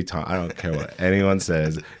awful every time. I don't care what anyone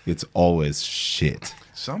says. It's always shit.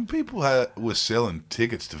 Some people were selling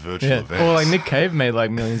tickets to virtual yeah. events. Or like Nick Cave made like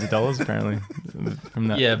millions of dollars apparently from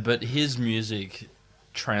that. Yeah, but his music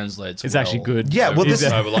translates. It's well actually good. Yeah, well, this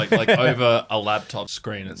is- over like over a laptop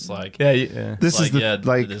screen. It's like Yeah. This like, is the, yeah,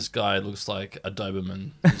 like, this guy looks like a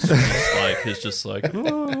Doberman. He's just like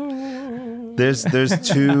there's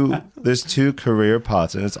two career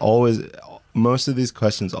paths, and it's always, most of these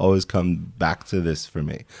questions always come back to this for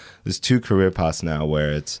me. There's two career paths now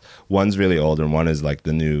where it's, one's really old and one is like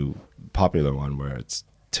the new popular one where it's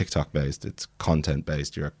TikTok based, it's content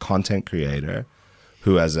based. You're a content creator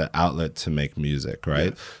who has an outlet to make music, right?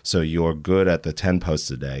 Yeah. So you're good at the 10 posts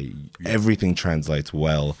a day. Everything translates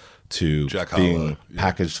well to Jack being Harlow, yeah.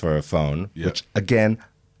 packaged for a phone, Yeah. which again,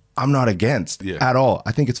 I'm not against at all.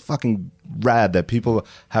 I think it's fucking rad that people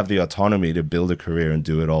have the autonomy to build a career and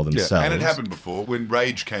do it all themselves. Yeah, and it happened before. When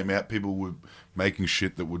Rage came out, people were making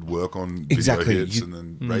shit that would work on video Exactly. hits, and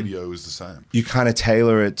then radio is the same. You kind of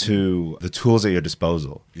tailor it to the tools at your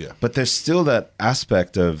disposal. Yeah. But there's still that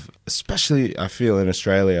aspect of, especially I feel in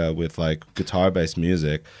Australia with like guitar-based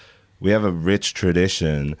music, we have a rich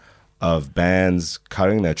tradition of bands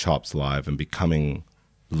cutting their chops live and becoming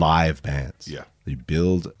live bands. Yeah. You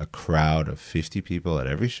build a crowd of 50 people at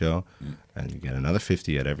every show, and you get another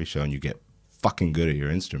 50 at every show, and you get fucking good at your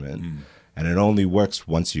instrument. And it only works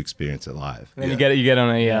once you experience it live. And then you get on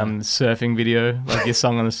a surfing video, like your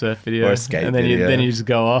song on the surf video, Or a skate and then video. you just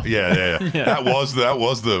go off. Yeah. That was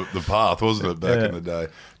the path, wasn't it, back in the day?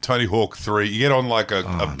 Tony Hawk 3, you get on like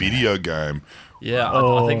a video game. Yeah,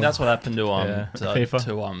 I think that's what happened to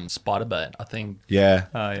FIFA. Spider-Bait. I think Yeah.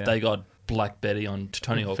 they got Black Betty on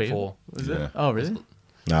Tony Hawk FIFA? 4. Was Yeah. it? Oh, really?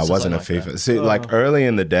 No, it wasn't a Something FIFA. like that. See, like early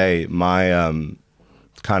in the day, my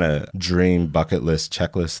kind of dream bucket list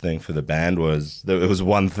checklist thing for the band was it was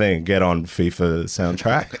one thing: get on FIFA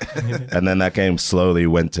soundtrack, and then that game slowly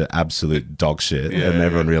went to absolute dog shit, and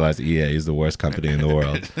everyone realized EA is the worst company in the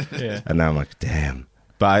world. Yeah. And now I'm like, damn.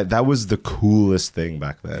 But that was the coolest thing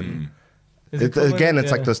back then. Is it cool? Again, it's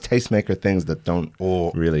Yeah. like those tastemaker things that don't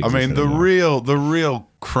really. I exist mean, the anymore. real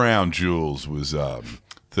crown jewels was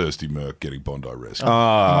Thirsty Merc getting Bondi Rescue. Oh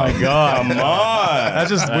my god! Come on, that's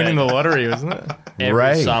just winning the lottery, wasn't it? Every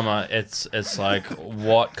Ray. summer, it's like,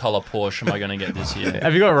 what color Porsche am I going to get this year?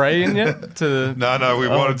 Have you got Ray in yet? No, we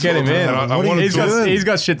wanted to get him in. I wanted He's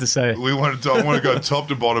got shit to say. I want to go top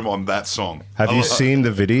to bottom on that song. Have you seen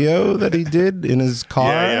the video that he did in his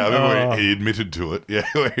car? Yeah. I remember he admitted to it. Yeah,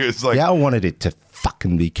 where he was like, Yeah, I wanted it to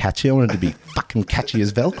fucking be catchy. I wanted it to be fucking catchy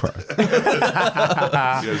as Velcro.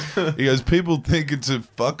 he goes, people think it's a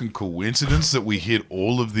fucking coincidence that we hit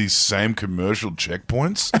all of these same commercial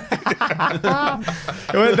checkpoints.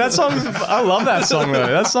 That song, I love that song though.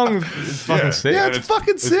 That song is fucking sick. Yeah, And it's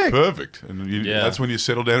fucking sick. Perfect. And that's when you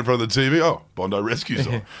settle down in front of the TV. Oh, Bondi Rescue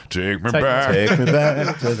song. Take me back. Take me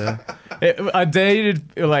back to the... I dare you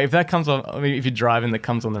to, like, if that comes on. I mean, if you're driving, that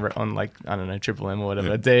comes on on like, I don't know, Triple M or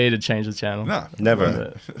whatever. I dare you to change the channel. No.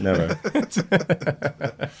 Never.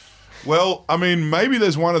 Well, I mean, maybe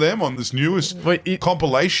there's one of them on this newest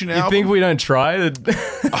compilation You album. think we don't try?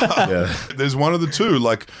 Yeah. There's one of the two.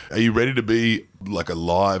 Like, are you ready to be like a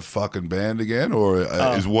live fucking band again, or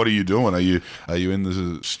what are you doing? Are you in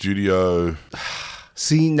the studio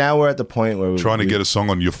See, now we're at the point where trying to get a song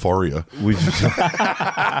on Euphoria? we've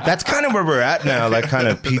that's kind of where we're at now, like kind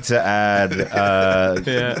of pizza ad.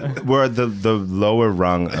 We're at the lower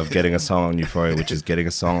rung of getting a song on Euphoria, which is getting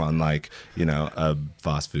a song on like, you know, a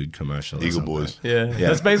fast food commercial. or Eagle something. Boys. Yeah,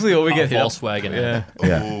 that's basically all we get here. Volkswagen. Yeah.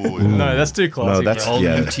 Yeah. Oh, No, that's too classic. that's- bro. Old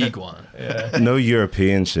Yeah. new Tiguan. No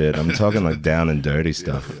European shit. I'm talking like down and dirty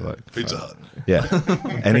stuff. Like, Pizza Hut. yeah,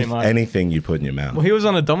 much. anything you put in your mouth. Well, he was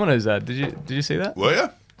on a Domino's ad. Did you see that? Were you?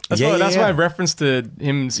 That's Yeah, that's yeah. my reference to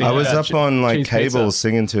him singing. I was about up on like cheese cable pizza.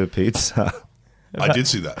 singing to a pizza. I did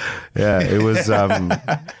see that. Yeah, it was it was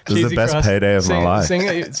Cheesy the best crust. payday of my life. Sing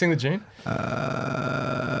the tune.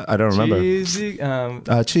 I don't remember. Cheesy,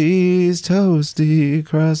 Cheese toasty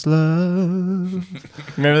crust love.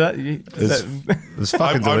 remember that? It's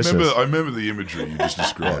fucking delicious. I remember the imagery you just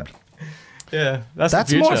described. Yeah, that's That's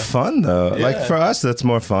the future. more fun though. Like Yeah. for us, that's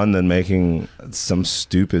more fun than making some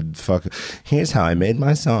stupid fuck. Here's how I made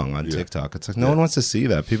my song on TikTok. It's like no one wants to see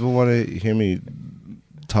that. People want to hear me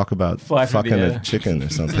talk about Fly through the fucking air. a chicken or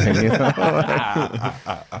something. You know?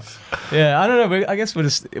 Yeah, I don't know. But I guess we'll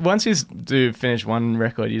just once you do finish one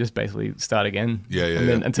record, you just basically start again. Yeah, and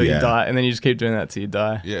then, until Yeah. you die, and then you just keep doing that till you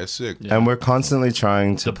die. Yeah, sick. And we're constantly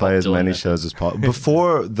trying to The play Bob as Dylan many method. shows as possible.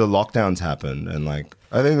 Before the lockdowns happened, and like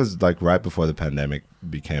I think it was like right before the pandemic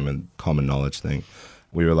became a common knowledge thing.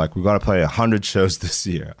 We were like, we got to play 100 shows this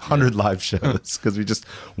year, 100 live shows, because we just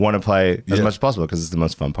want to play as Yeah. much as possible because it's the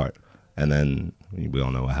most fun part. And then we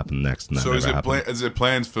all know what happened next. And that So is never happened. there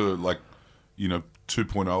plans for like,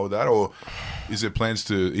 2.0 of that, or is there plans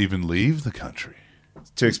to even leave the country?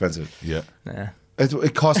 Too expensive. Yeah. Nah.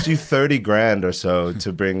 It costs you 30 grand or so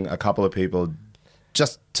to bring a couple of people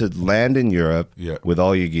just to land in Europe Yeah. with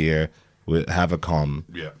all your gear, have a comm.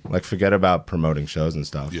 Yeah. Like forget about promoting shows and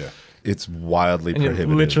stuff. Yeah. It's wildly And you're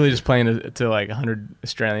prohibitive. literally just playing to like 100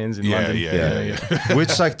 Australians in Yeah, London. yeah.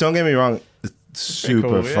 Which, like, don't get me wrong, it's super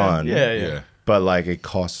Cool, yeah. fun. Yeah. Yeah. But like, it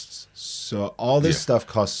costs so. All this Yeah. stuff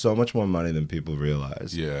costs so much more money than people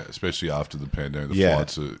realize. Yeah, especially after the pandemic, the Yeah.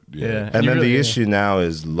 flights are Yeah. And You then really- the issue now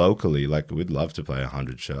is locally. Like, we'd love to play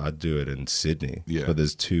 100 shows. I'd do it in Sydney. Yeah. But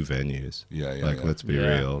there's 2 venues. Yeah, Like, yeah. let's be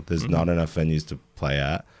Yeah. real. There's not enough venues to play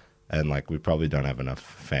at. and like we probably don't have enough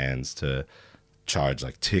fans to charge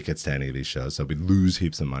like tickets to any of these shows, so we lose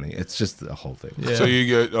heaps of money. It's just a whole thing. Yeah. So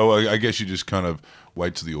you go. I guess you just kind of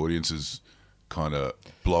wait till the audiences kind of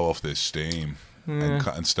blow off their steam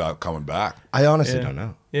and start coming back. I honestly Yeah. don't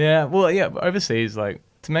know. Yeah, well, yeah, overseas, like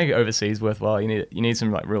to make it overseas worthwhile, you need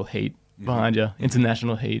some like real heat behind you,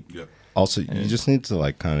 international heat. Yeah. Also, you just need to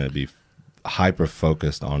like kind of be hyper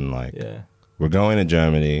focused on like Yeah, we're going to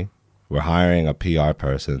Germany, we're hiring a PR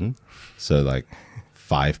person, so like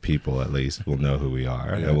 5 people at least will know who we are,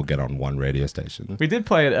 and we'll get on one radio station. we did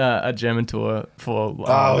play a German tour for.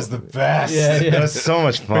 Oh, it was the best. Yeah, yeah. It was so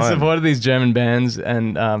much We fun. supported these German bands,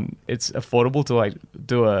 and it's affordable to like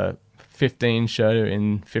do a 15 show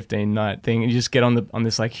in 15 night thing. And you just get on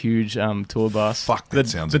this like huge tour bus. Fuck, that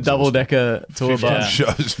sounds the double decker tour 15 bus.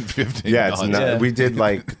 Shows in 15 Yeah, it's nights. not, Yeah. we did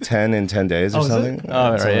like 10 in 10 days or Oh, was it? something.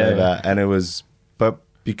 Oh, right, Something yeah, like yeah. that. And it was, but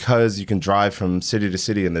because you can drive from city to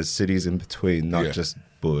city and there's cities in between, not Yeah. just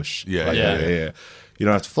bush. Yeah, yeah. You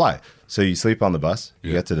don't have to fly. So you sleep on the bus,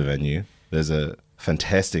 you Yeah. get to the venue. There's a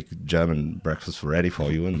fantastic German breakfast ready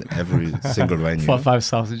for you in every single venue. 5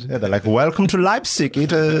 sausages. Yeah, they're like, welcome to Leipzig,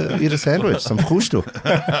 eat a sandwich, some Frühstück.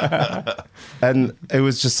 And it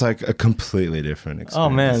was just like a completely different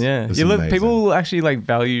experience. Oh man, yeah. It was You look, amazing. people actually like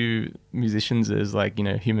value musicians as like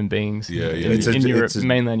human beings. Yeah, yeah. In, It's a- in Europe, it's a-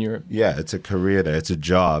 mainland Europe. Yeah, it's a career there. It's a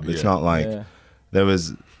job. It's Yeah. not like Yeah. there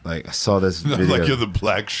was like I saw this video. Like you're the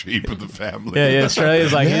black sheep of the family. Yeah, yeah.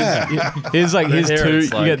 Australia's like here's like here's Here two.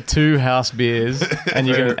 it's like- You get 2 house beers, and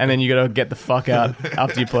and then you gotta get the fuck out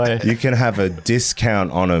after you play. You can have a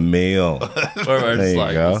discount on a meal. Where There it's you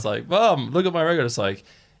like, go. it's like, Mom, look at my record. It's like,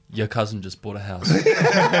 your cousin just bought a house. Huh?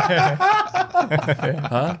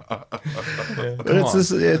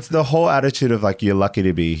 It's the whole attitude of like you're lucky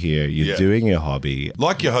to be here. You're Yeah. doing your hobby.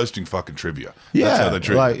 Like you're hosting fucking trivia. Yeah, That's how they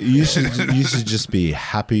treat like you. you should just be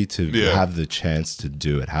happy to Yeah. have the chance to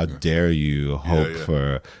do it. How dare you hope yeah.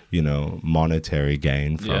 for monetary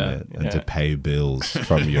gain from Yeah, it and to yeah. pay bills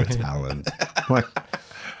from your talent? Like,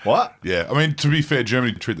 what? Yeah, I mean, to be fair,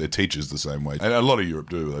 Germany treat their teachers the same way. And a lot of Europe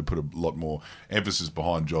do. They put a lot more emphasis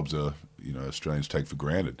behind jobs Australians take for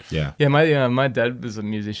granted. Yeah. Yeah, my dad was a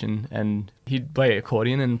musician, and he'd play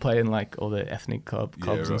accordion and play in like all the ethnic clubs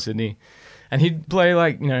in right. Sydney, and he'd play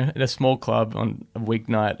like at a small club on a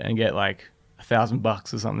weeknight and get like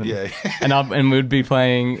 $1,000 or something. Yeah. and we'd be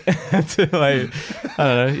playing to like I don't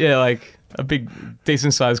know, yeah, like a big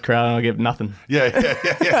decent sized crowd, and I'll get nothing. Yeah.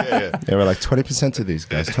 They were like 20% of these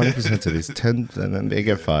guys, 20% of these, 10, and then they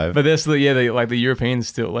get 5. But they're still like the Europeans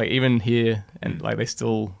still like even here, and like they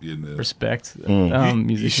still Yeah, no. respect You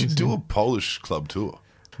musicians. should do a Polish club tour.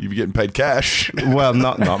 You'd be getting paid cash. Well,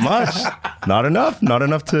 not much, not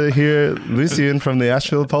enough to hear Lucian from the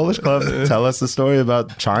Asheville Polish Club tell us the story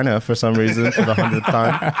about China for some reason for the 100th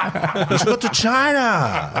time. Let's go to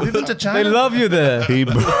China. Have you been to China? They love you there. He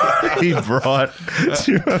brought.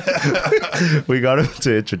 We got him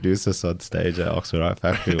to introduce us on stage at Oxford Art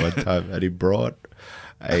Factory one time, and he brought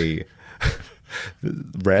a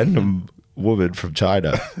random woman from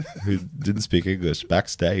China who didn't speak English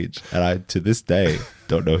backstage, and I to this day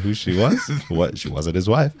don't know who she was. What she wasn't his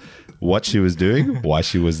wife. What she was doing. Why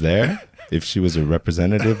she was there. If she was a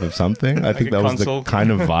representative of something. I think a that was consul. the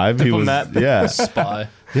kind of vibe he was. Diplomat. Yeah. Spy.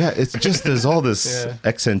 Yeah, it's just there's all this Yeah.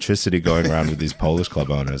 eccentricity going around with these Polish club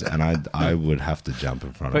owners, and I would have to jump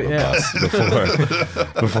in front of But a yeah.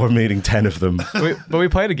 bus before meeting 10 of them. But we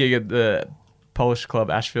played a gig at the Polish club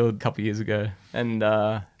Ashfield a couple of years ago, and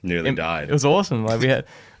Nearly died. It was awesome. Like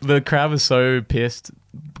the crowd was so pissed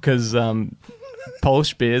because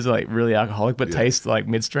Polish beers are like really alcoholic, but taste like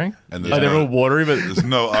mid strength. And Like they're all watery, but There's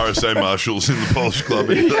no RSA marshals in the Polish club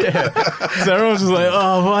either. so everyone's just like,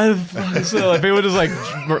 oh, why the fuck? So like people were just like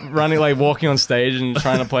running, like walking on stage and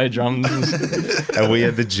trying to play drums. And we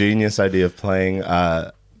had the genius idea of playing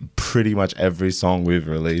pretty much every song we've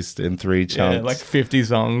released in 3 chunks. Yeah, like 50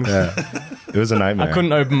 songs. Yeah. It was a nightmare. I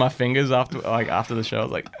couldn't open my fingers after the show. I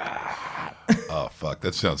was like, Oh, fuck.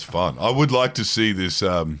 That sounds fun. I would like to see this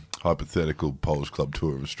hypothetical Polish club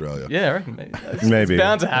tour of Australia. yeah, I reckon maybe. Maybe. It's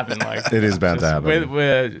bound to happen. Like It is bound to happen.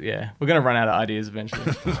 We're gonna run out of ideas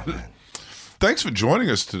eventually. Thanks for joining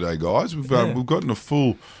us today, guys. We've gotten a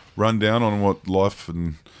full rundown on what life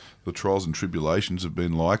and the trials and tribulations have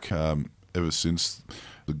been like ever since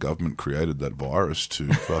the government created that virus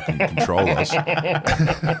to fucking control us.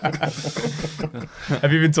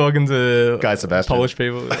 Have you been talking to Guy Sebastian. Polish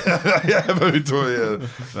people? Yeah, but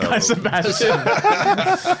Guy Sebastian.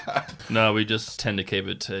 No, we just tend to keep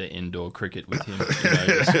it to indoor cricket with him. You know,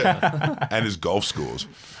 just, and his golf scores.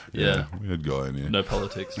 Yeah. We had Guy in here. No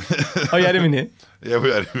politics. Oh, yeah, I didn't mean it. Yeah, we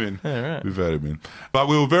had him in. All right. We've had him in. But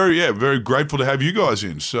we were very grateful to have you guys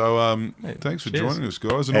in. So thanks for cheers. joining us,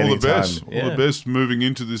 guys, and all the Anytime. best. All Yeah. the best moving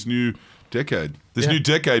into this new decade. This Yeah. new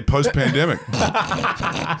decade post-pandemic.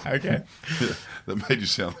 Okay. That made you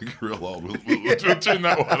sound like a real old. We'll turn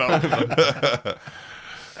that one up.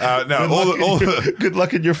 No, all the Good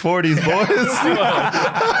luck in your 40s, boys.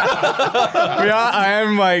 I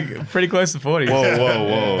am like pretty close to 40.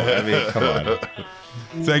 Whoa. I mean, come on.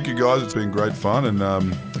 thank you guys. It's been great fun, and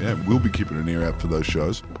we'll be keeping an ear out for those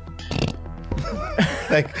shows.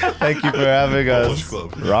 Thank you for having us.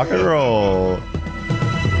 Club. Rock and roll.